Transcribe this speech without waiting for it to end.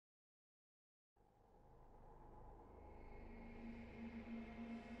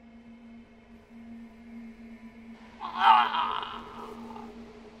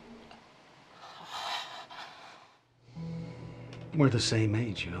We're the same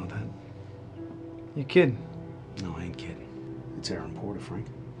age, you know that? You kidding? No, I ain't kidding. It's Aaron Porter, Frank.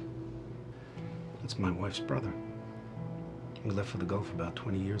 That's my wife's brother. We left for the Gulf about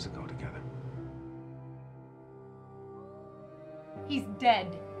 20 years ago together. He's dead.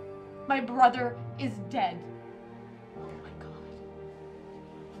 My brother is dead. Oh my God.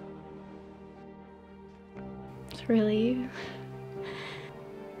 It's really you.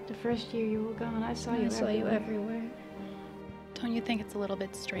 The first year you were gone, I saw you everywhere. Don't you think it's a little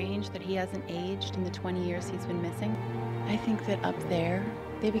bit strange that he hasn't aged in the 20 years he's been missing? I think that up there,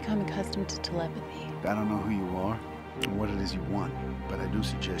 they become accustomed to telepathy. I don't know who you are or what it is you want, but I do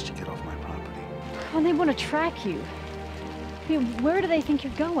suggest you get off my property. Oh, they want to track you. I mean, where do they think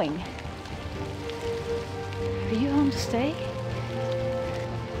you're going? Are you home to stay?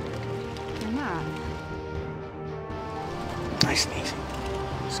 You're not. Nice and easy.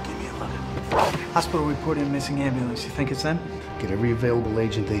 Just give me a look. Hospital report in missing ambulance. You think it's them? Get every available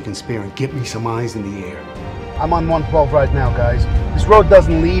agent they can spare and get me some eyes in the air. I'm on 112 right now, guys. This road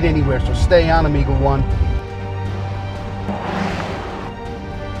doesn't lead anywhere, so stay on him, Eagle One.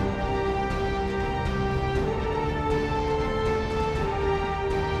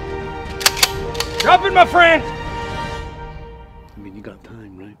 Drop it, my friend! I mean, you got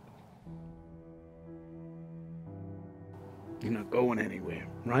time, right? You're not going anywhere,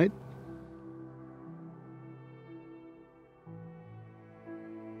 right?